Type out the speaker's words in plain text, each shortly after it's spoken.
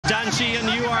Dan Sheehan,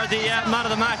 you are the man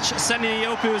of the match. Seni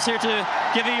Yoku is here to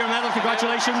give you your medal.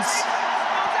 Congratulations.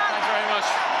 Thanks very much.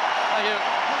 Thank you.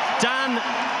 Dan,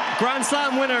 Grand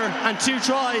Slam winner and 2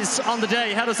 tries on the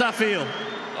day. How does that feel?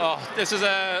 Oh, this is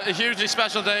a hugely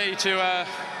special day to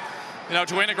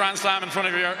to win a Grand Slam in front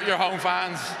of your home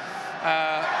fans.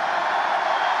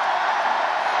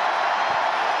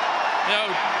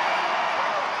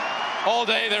 All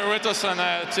day they were with us, and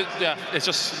it's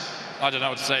just, I don't know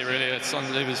what to say really. It's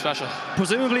unbelievably special.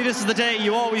 Presumably this is the day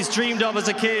you always dreamed of as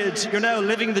a kid. You're now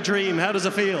living the dream. How does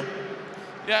it feel?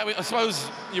 Yeah, I suppose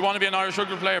you want to be an Irish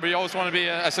rugby player, but you always want to be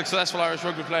a successful Irish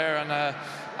rugby player, and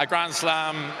a Grand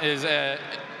Slam is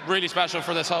really special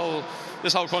for this whole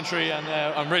country, and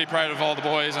I'm really proud of all the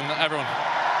boys and everyone.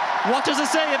 What does it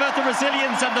say about the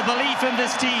resilience and the belief in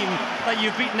this team that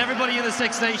you've beaten everybody in the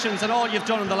Six Nations and all you've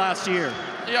done in the last year?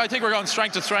 Yeah, I think we're going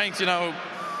strength to strength,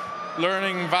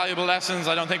 learning valuable lessons.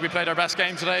 I don't think we played our best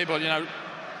game today, but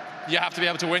you have to be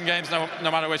able to win games no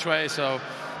matter which way. So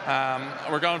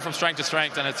we're going from strength to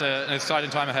strength, and it's an exciting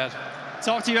time ahead.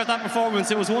 Talk to you about that performance.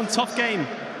 It was one tough game.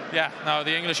 Yeah, no,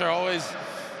 the English are always,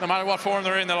 no matter what form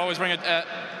they're in, they'll always bring a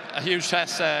huge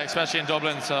test, especially in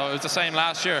Dublin. So it was the same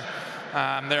last year.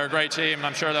 They're a great team, and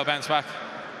I'm sure they'll bounce back.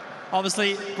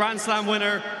 Obviously, Grand Slam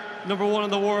winner, #1 in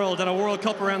the world, and a World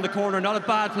Cup around the corner. Not a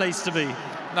bad place to be.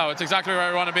 No, it's exactly where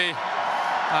I want to be.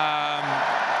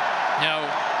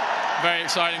 Very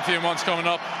exciting few months coming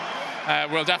up.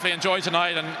 We'll definitely enjoy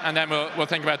tonight, and then we'll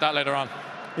think about that later on.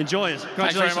 Enjoy it.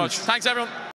 Congratulations. Thanks very much. Thanks, everyone.